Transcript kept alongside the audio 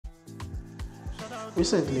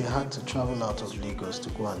Recently, I had to travel out of Lagos to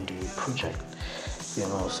go and do a project.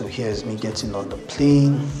 So here's me getting on the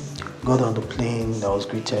plane. Got on the plane. I was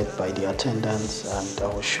greeted by the attendants, and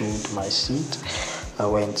I was showed my seat. I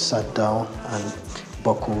went, sat down, and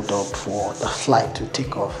buckled up for the flight to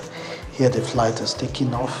take off. Here, the flight is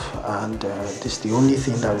taking off, and this is the only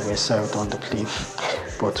thing that we were served on the plane: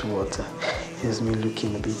 bottled water. Here's me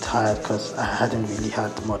looking a bit tired because I hadn't really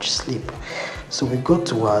had much sleep. So we got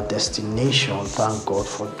to our destination, thank God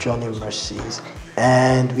for Johnny Mercies,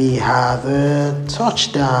 and we have a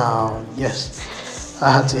touchdown. Yes,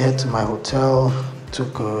 I had to head to my hotel,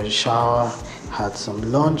 took a shower, had some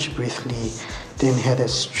lunch briefly, then headed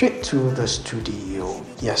straight to the studio.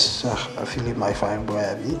 Yes, I feel it, my fine boy,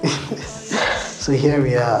 Abby. So here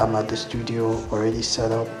we are. I'm at the studio, already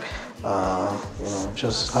set up.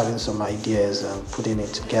 Just having some ideas and putting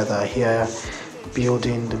it together here,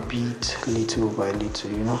 building the beat little by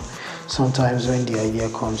little. Sometimes when the idea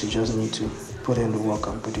comes, you just need to put in the work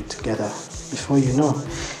and put it together. Before you know,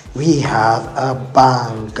 we have a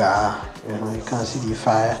banger. You can see the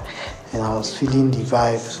fire, and I was feeling the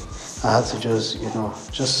vibes. I had to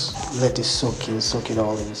just let it soak in, soak it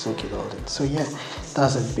all in, soak it all in. So yeah,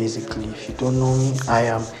 that's it basically. If you don't know me, I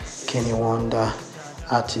am Kenny Wonder,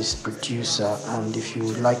 artist, producer, and if you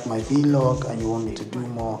like my vlog and you want me to do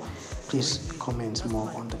more, please comment more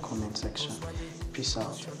on the comment section. Peace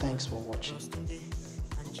out. Thanks for watching.